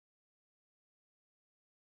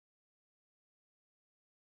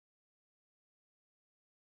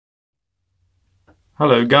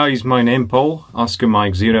Hello guys, my name Paul, Oscar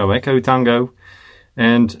Mike Zero Echo Tango,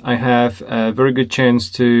 and I have a very good chance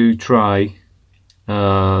to try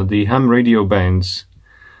the ham radio bands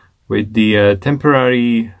with the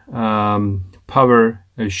temporary power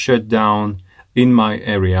shutdown in my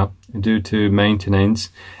area due to maintenance.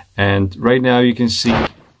 And right now you can see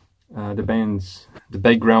the bands, the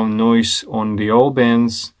background noise on the old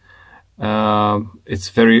bands. It's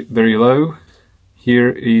very low. Here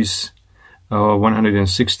is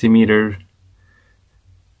 160 meter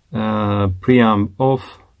preamp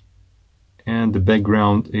off, and the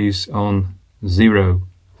background is on 0.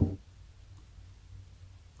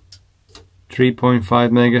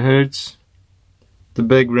 3.5 megahertz. The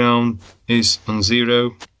background is on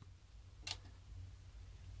 0.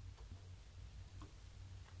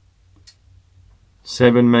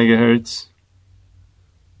 Seven megahertz.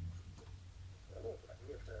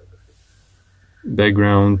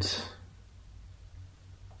 Background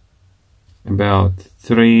about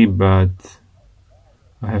 3, but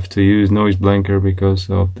I have to use noise blanker because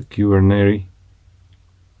of the QRP.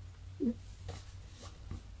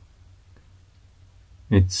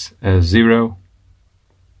 It's 0.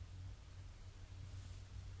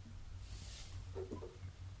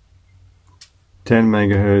 Ten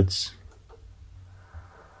megahertz.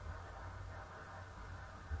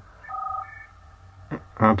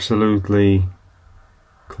 Absolutely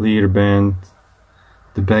clear band.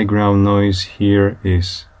 The background noise here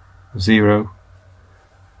is 0,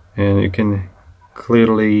 and you can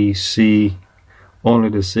clearly see only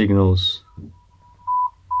the signals.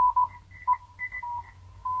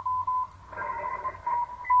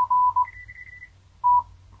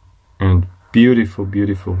 And beautiful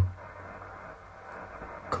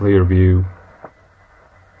clear view.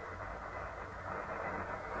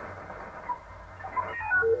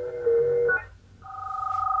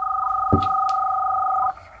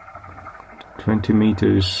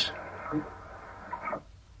 $20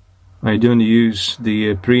 I don't use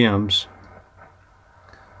the preamps.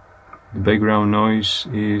 The background noise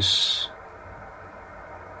is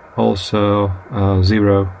also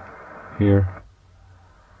 0 here,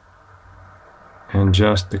 and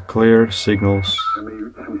just the clear signals.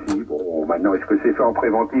 Bon, maintenant, est-ce que c'est fait en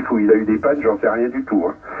préventif ou il a eu des pannes, j'en sais rien du tout.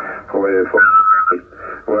 Hein.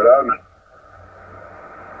 Voilà.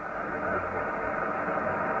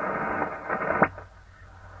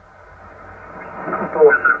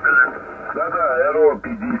 Да, РО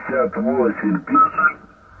 58 пич.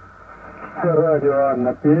 Радио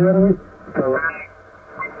Анна 1.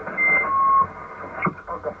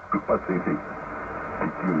 Pacific.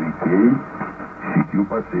 CQ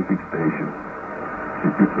Pacific Station.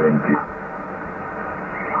 CQ 20.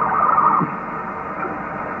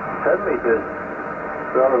 10 meters.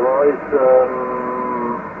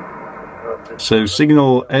 So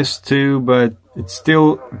signal S2, but it's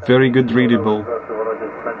still very good readable.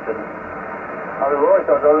 Otherwise,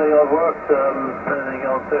 I don't think I've worked anything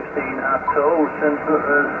on 15 at all since there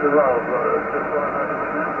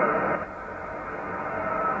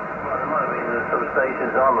might have been some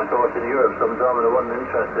stations on, of course, in Europe sometime, and I wasn't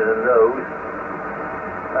interested in those.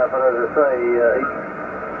 But as I say,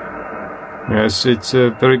 yes, it's a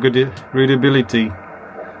very good readability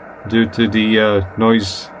due to the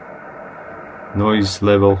noise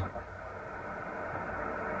level,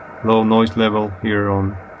 low noise level here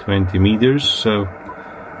on 20 meters, so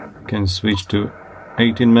you can switch to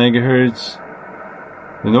 18 megahertz.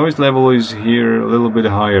 The noise level is here a little bit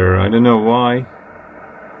higher. I don't know why,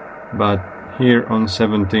 but here on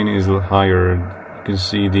 17 is higher. You can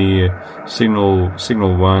see the signal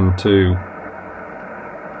 1, 2,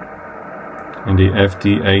 and the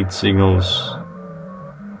FT8 signals.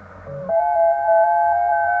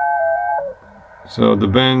 So the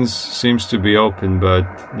bands seems to be open, but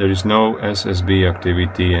there is no SSB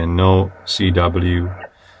activity and no CW,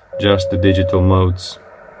 just the digital modes.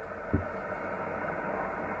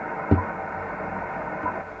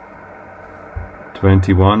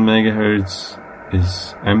 .21 megahertz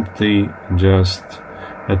is empty, just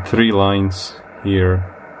at 3 lines here.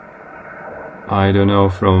 I don't know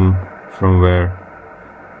from where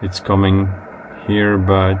it's coming here,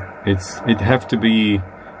 but it have to be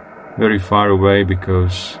very far away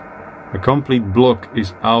because a complete block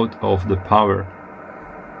is out of the power.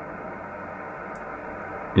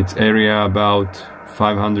 Its area about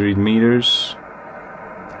 500 meters,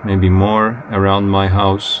 maybe more, around my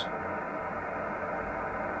house.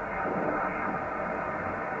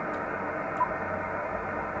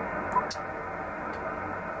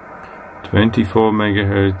 .24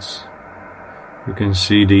 megahertz. You can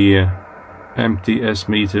see the empty S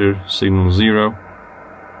meter signal 0.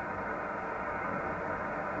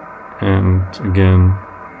 and again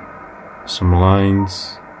some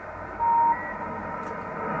lines.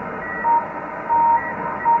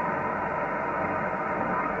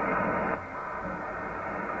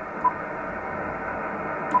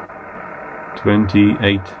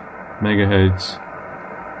 .28 megahertz.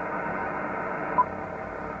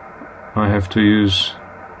 I have to use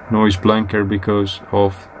noise blanker because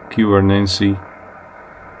of QRNC.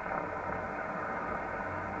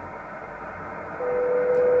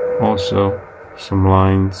 Also some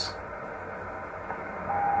lines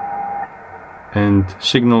and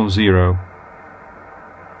signal 0.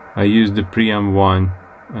 I use the preamp 1,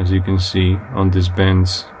 as you can see on this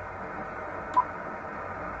bands.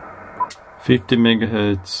 50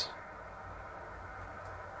 megahertz,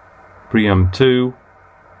 preamp 2,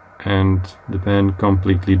 and the band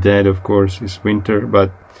completely dead, of course, is winter,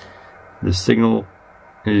 but the signal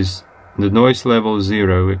is the noise level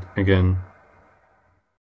 0 again.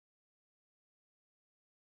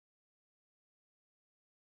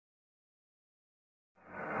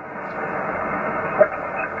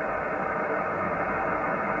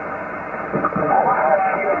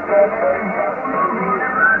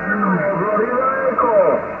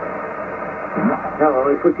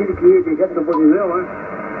 Non, il faut-il qu'il y ait des gars de bonne humeur, hein?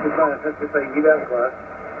 C'est pas évident, quoi.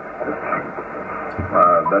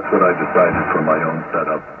 That's what I decided for my own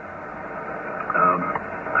setup.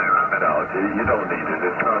 No, you don't need it.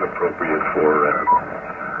 It's not appropriate for...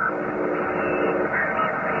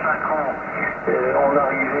 On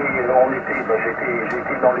arrivait, on était,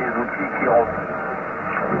 j'étais dans les outils qui ont...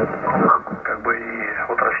 Как бы и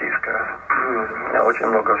вот российская, очень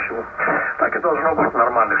много всего. Так и должно быть в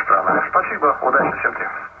нормальных странах. Спасибо, удачи всем тем.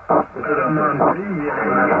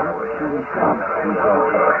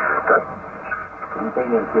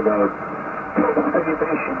 Контейнер кидают. Такие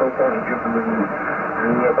трещины болтают,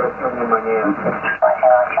 не обратил внимания.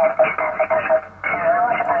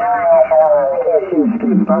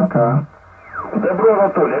 Пока. Добро,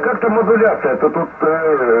 Анатолий. А как там модуляция? То тут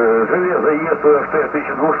железо ЕСУФТ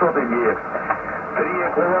 1200 бьет. 3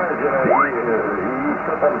 эквалайзера и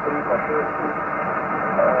все там 3 по 6.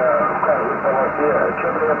 В каждой полосе.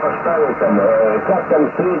 Что-то я поставил там. Как там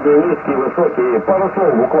средний, низкий, высокий? Пару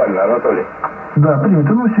слов буквально, Анатолий. Да,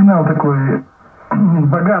 принято. Ну, сигнал такой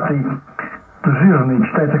богатый, жирный,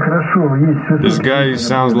 читается хорошо. Есть... This guy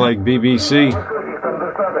sounds like BBC.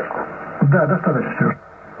 Да, достаточно все.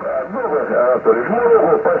 Анатолий,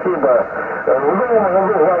 спасибо.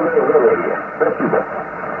 Главное здоровье. Спасибо.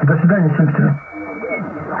 До свидания, Симптер.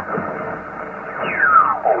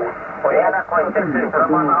 Порядок контекст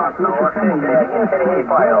Романа Сергей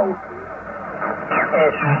Павел.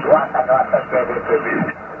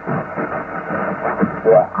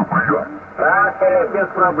 20-29. Так, без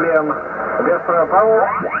проблем. Без проблем.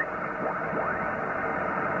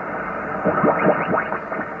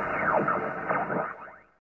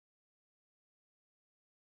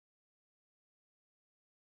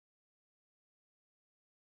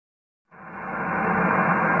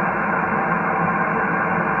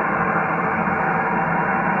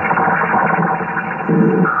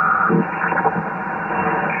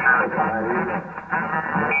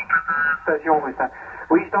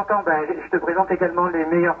 Oui, je t'entends. Ben, je te présente également les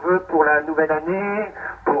meilleurs vœux pour la nouvelle année,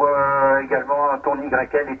 pour également ton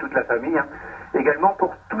YL et toute la famille. Hein. Également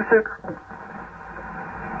pour tous ceux...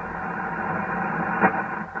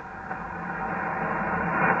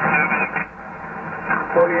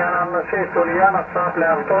 Ульяна 6, Ульяна,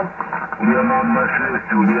 Сапля, Антон. Ульяна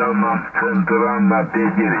 6, Ульяна, центр Анна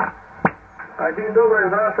 5-9. Один добрый,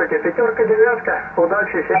 здравствуйте. 5-9.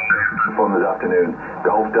 Удачи всем. Fun this afternoon.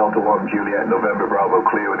 Golf Delta 1 Juliet November Bravo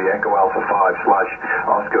clear with the Echo Alpha 5 /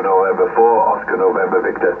 Oscar November 4 Oscar November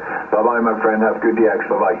Victor. Bye bye, my friend. Have a good DX.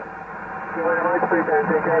 Bye bye. Thank you very much, Peter.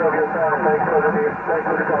 Take care of yourself. Thanks for the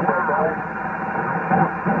contact. Bye.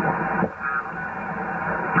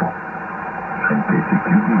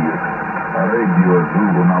 Radio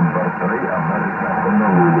Zulu number 3 America.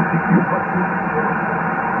 Honolulu CQ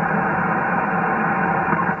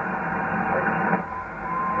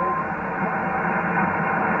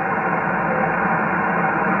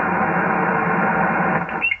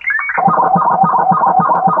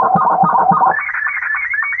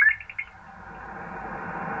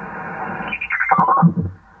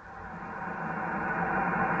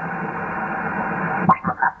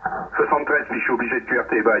je suis obligé de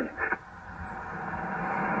QRT, bye.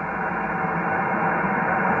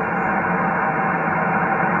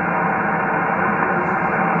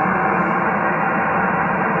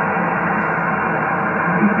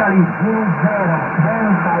 Italy 0-0,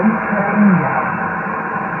 Delta X India.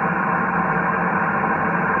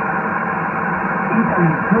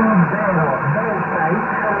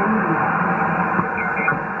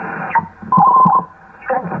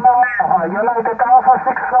 United Alpha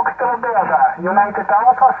 6 Foxtrot Delta. United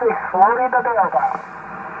Alpha 6 Florida Delta.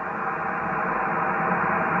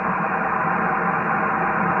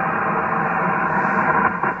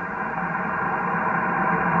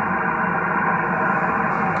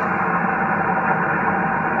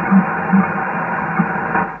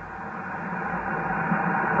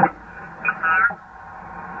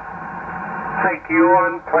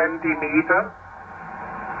 Secure 20 meters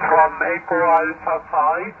from Echo Alpha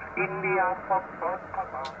 5, India Foxtrot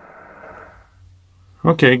Papa.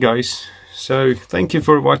 Okay guys, so thank you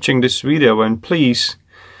for watching this video, and please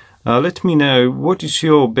let me know what is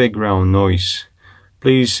your background noise.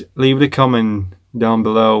 Please leave the comment down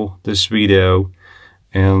below this video,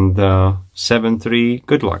 and 7-3,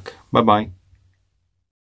 good luck, bye bye.